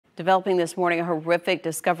Developing this morning, a horrific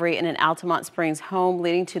discovery in an Altamonte Springs home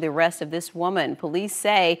leading to the arrest of this woman. Police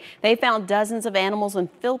say they found dozens of animals in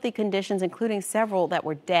filthy conditions, including several that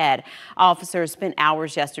were dead. Officers spent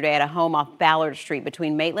hours yesterday at a home off Ballard Street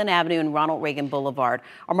between Maitland Avenue and Ronald Reagan Boulevard.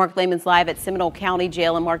 Our Mark Lehman's live at Seminole County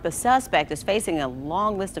Jail, and Mark, the suspect is facing a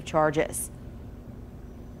long list of charges.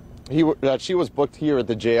 She was booked here at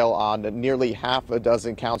the jail on nearly half a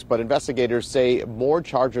dozen counts, but investigators say more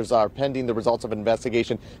charges are pending the results of an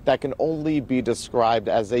investigation that can only be described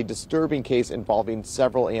as a disturbing case involving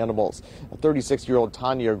several animals. A 36-year-old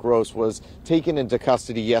Tanya Gross was taken into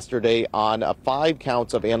custody yesterday on 5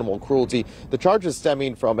 counts of animal cruelty. The charges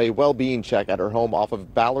stemming from a well-being check at her home off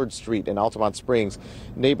of Ballard Street in Altamonte Springs.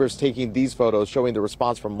 Neighbors taking these photos showing the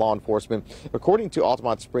response from law enforcement. According to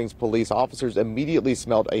Altamonte Springs police, officers immediately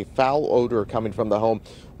smelled a foul odor coming from the home.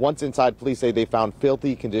 Once inside, police say they found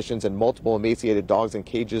filthy conditions and multiple emaciated dogs in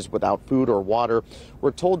cages without food or water.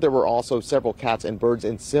 We're told there were also several cats and birds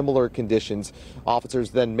in similar conditions. Officers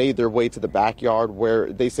then made their way to the backyard,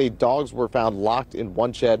 where they say dogs were found locked in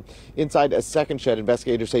one shed. Inside a second shed,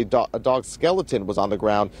 investigators say a dog's skeleton was on the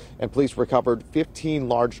ground, and police recovered 15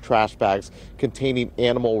 large trash bags containing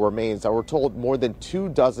animal remains. Now, we're told more than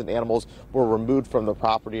 24 animals were removed from the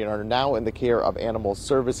property and are now in the care of animal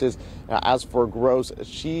services. As for Gross,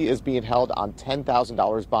 she is being held on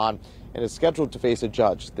 $10,000 bond and is scheduled to face a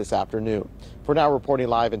judge this afternoon. For now, reporting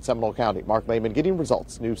live in Seminole County, Mark Lehman, Getting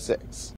Results, News 6.